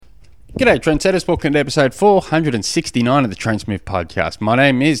G'day, Trendsetters. Welcome to episode 469 of the Trainsmove podcast. My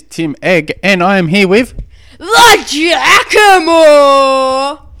name is Tim Egg, and I am here with... The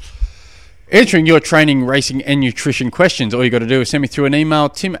Jackamore! Answering your training, racing, and nutrition questions. All you got to do is send me through an email,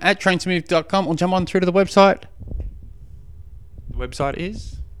 tim@trainsmove.com, or jump on through to the website. The website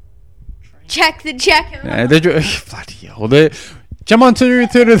is... Check the Jackamore. Bloody hell. Jump on through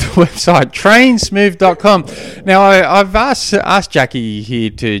to the website, trainsmove.com. Now, I've asked Jackie here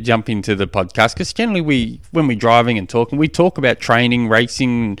to jump into the podcast because generally when we're driving and talking, we talk about training,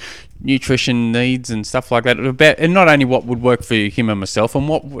 racing, nutrition needs and stuff like that, and not only what would work for him and myself, and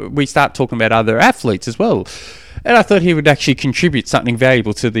what we start talking about other athletes as well. And I thought he would actually contribute something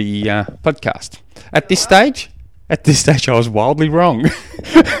valuable to the podcast. At this stage, I was wildly wrong.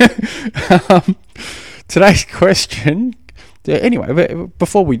 Today's question... Anyway,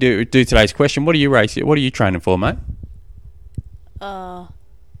 before we do today's question, what are you racing? What are you training for, mate? Cross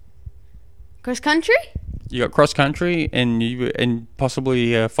country? You got cross country and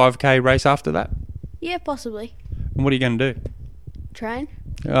possibly a 5K race after that? Yeah, possibly. And what are you going to do? Train.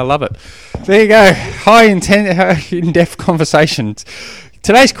 I love it. There you go. High in-depth conversations.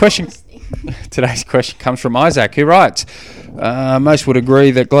 Today's question comes from Isaac, who writes, most would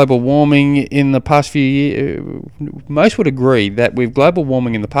agree that global warming in the past few years, with global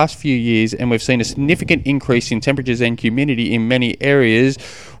warming in the past few years, and we've seen a significant increase in temperatures and humidity in many areas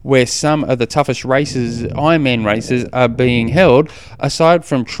where some of the toughest races, Ironman races, are being held. Aside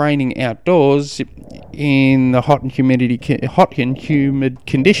from training outdoors in the hot and humid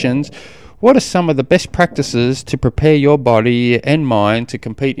conditions, what are some of the best practices to prepare your body and mind to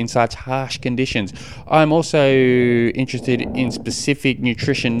compete in such harsh conditions? I'm also interested in specific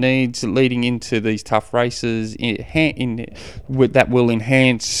nutrition needs leading into these tough races that will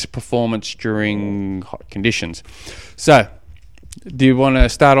enhance performance during hot conditions. So, do you want to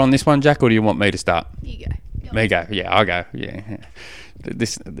start on this one, Jack, or do you want me to start? You go. Me go. Yeah, I'll go. Yeah.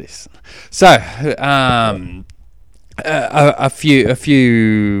 This. So, a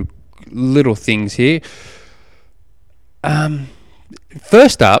few little things here.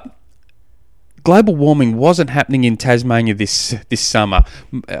 First up, global warming wasn't happening in Tasmania this summer.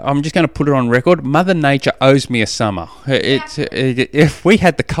 I'm just going to put it on record. Mother Nature owes me a summer. If we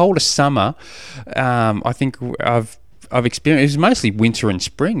had the coldest summer, I think I've experienced. It was mostly winter and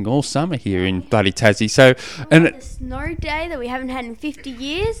spring all summer here in bloody Tassie. So, and the snow day that we haven't had in 50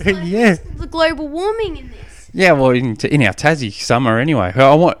 years. Yeah. The global warming in this. Yeah, well, in our Tassie summer anyway.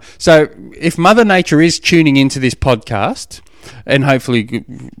 So if Mother Nature is tuning into this podcast, and hopefully,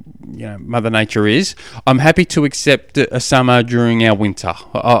 Mother Nature is, I'm happy to accept a summer during our winter.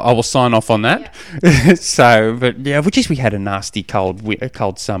 I will sign off on that. Yeah. We had a nasty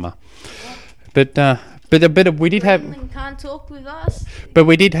cold summer, but we did have. Can't talk with us. But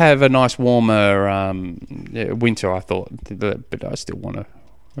we did have a nice warmer winter, I thought. But I still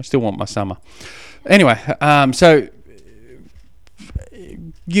want my summer. Anyway, so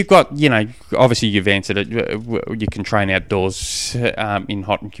you've got, obviously you've answered it. You can train outdoors in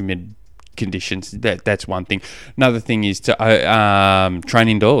hot and humid conditions. That's one thing. Another thing is to train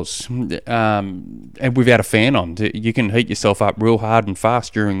indoors and without a fan on. You can heat yourself up real hard and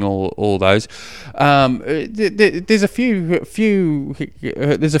fast during all those. There's a few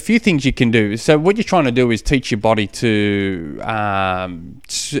things you can do. So what you're trying to do is teach your body to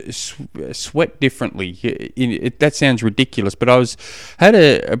sweat differently. That sounds ridiculous, but I had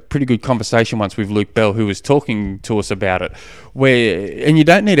a pretty good conversation once with Luke Bell, who was talking to us about it. And you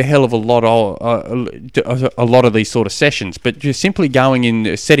don't need a hell of a lot of these sort of sessions, but just simply going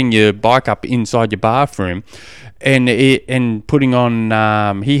in, setting your bike up inside your bathroom, and putting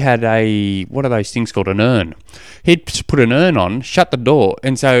on. He had what are those things called? An urn. He'd put an urn on, shut the door,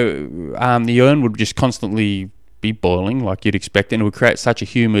 and so the urn would just constantly be boiling like you'd expect, and it would create such a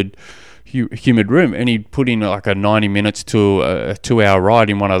humid room. And he'd put in like a 90 minutes to a 2-hour ride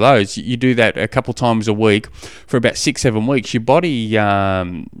in one of those. You do that a couple times a week for about 6-7 weeks. Your body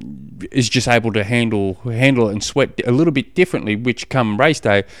is just able to handle it and sweat a little bit differently, which come race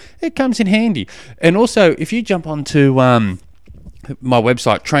day, it comes in handy. And also, if you jump onto my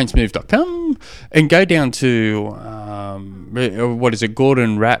website, trainsmove.com, and go down to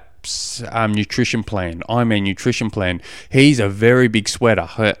Gordon Rapp's nutrition plan, Ironman nutrition plan. He's a very big sweater,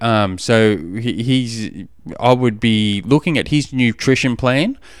 so I would be looking at his nutrition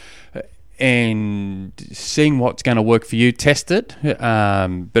plan and seeing what's going to work for you. Test it,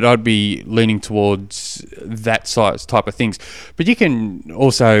 but I'd be leaning towards that size type of things. But you can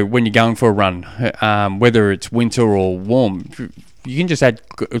also, when you're going for a run, whether it's winter or warm, you can just add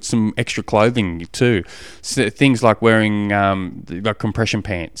some extra clothing too. So things like wearing like compression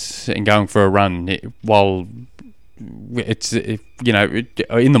pants and going for a run while it's in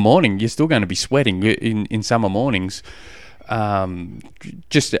the morning. You're still going to be sweating in summer mornings.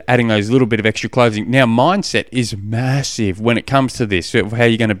 Just adding those little bit of extra clothing. Now, mindset is massive when it comes to this. How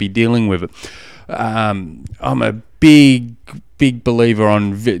you're going to be dealing with it. I'm a big believer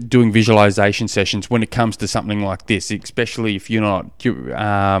on doing visualization sessions when it comes to something like this, especially if you're not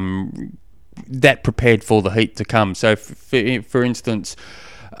that prepared for the heat to come. So, for instance,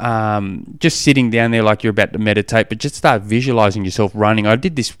 just sitting down there like you're about to meditate, but just start visualizing yourself running. I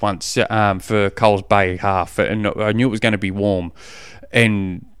did this once for Coles Bay half, and I knew it was going to be warm,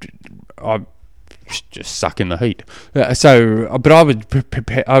 and I just suck in the heat. But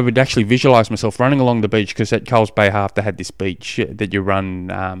I would actually visualize myself running along the beach, because at Coles Bay half they had this beach that you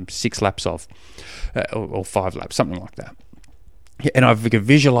run 6 laps of, or 5 laps, something like that. And I could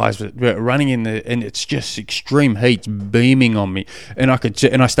visualize it running and it's just extreme heat beaming on me, and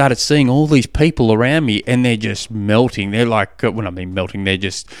I started seeing all these people around me, and they're just melting. They're like, when I mean melting, they're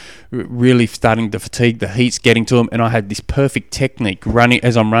just really starting to fatigue. The heat's getting to them, and I had this perfect technique running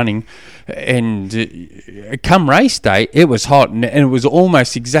as I'm running. And come race day, it was hot, and it was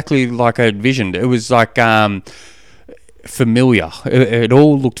almost exactly like I envisioned. It was like familiar. It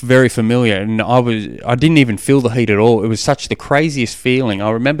all looked very familiar, and I didn't even feel the heat at all. It was such the craziest feeling. I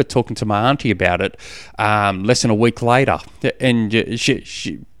remember talking to my auntie about it less than a week later, and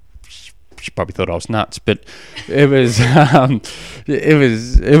she probably thought I was nuts, but it was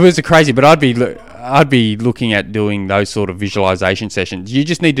it was a crazy. But I'd be looking at doing those sort of visualization sessions. You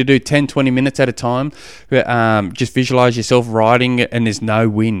just need to do 10-20 minutes at a time. Just visualize yourself riding, and there's no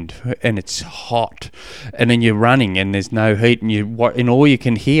wind, and it's hot, and then you're running, and there's no heat, and all you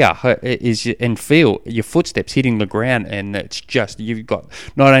can hear and feel your footsteps hitting the ground, and it's just, you've got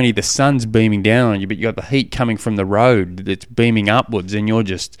not only the sun's beaming down on you, but you've got the heat coming from the road that's beaming upwards, and you're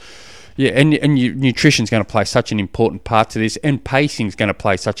just... Yeah, and your nutrition's going to play such an important part to this, and pacing's going to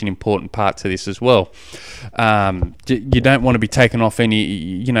play such an important part to this as well. You don't want to be taken off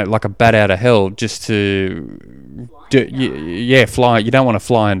any, like a bat out of hell just to fly. You don't want to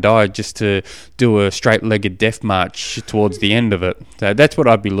fly and die just to do a straight-legged death march towards the end of it. So that's what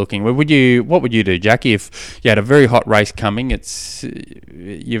I'd be looking. What would you do, Jackie, if you had a very hot race coming? It's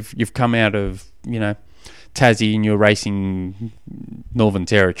you've come out of Tassie and you're racing Northern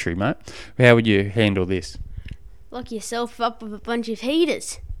Territory, mate. How would you handle this? Lock yourself up with a bunch of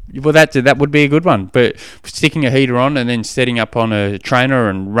heaters. Well, that would be a good one. But sticking a heater on and then setting up on a trainer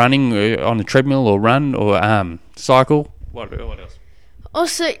and running on a treadmill or run or cycle. What else?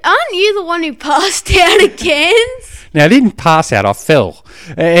 Also, aren't you the one who passed out at Cairns? Now, I didn't pass out. I fell,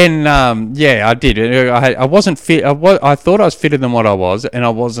 and I did. I wasn't fit. I thought I was fitter than what I was, and I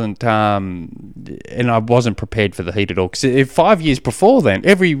wasn't. And I wasn't prepared for the heat at all. Because 5 years before then,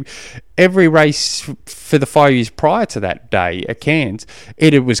 every race for the 5 years prior to that day at Cairns,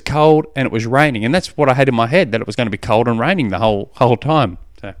 it was cold and it was raining, and that's what I had in my head, that it was going to be cold and raining the whole time.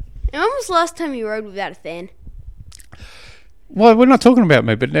 So. And when was the last time you rode without a fan? Well, we're not talking about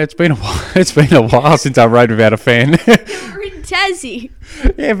me, but it's been a while. It's been a while since I rode without a fan. You were in Tassie.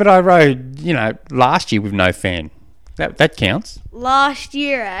 Yeah, but I rode, last year with no fan. That counts. Last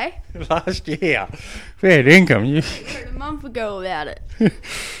year, eh? Last year. Fair income. You rode a month ago without it.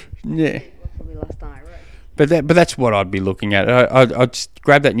 Yeah. Probably last time I rode. But that's what I'd be looking at. I'd just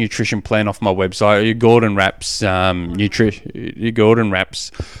grab that nutrition plan off my website. Your Gordon Raps, the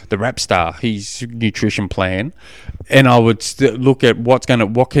Rapstar, his nutrition plan, and I would look at what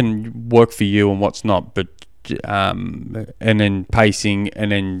can work for you and what's not. But and then pacing,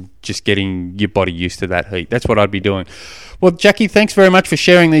 and then just getting your body used to that heat. That's what I'd be doing. Well, Jackie, thanks very much for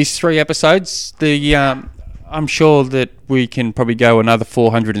sharing these 3 episodes. I'm sure that we can probably go another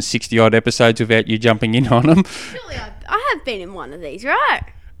 460 odd episodes without you jumping in on them. Surely I have been in one of these, right?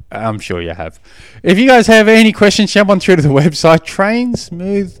 I'm sure you have. If you guys have any questions, jump on through to the website,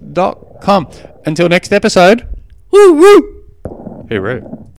 trainsmooth.com. Until next episode, woo woo! Hooroo.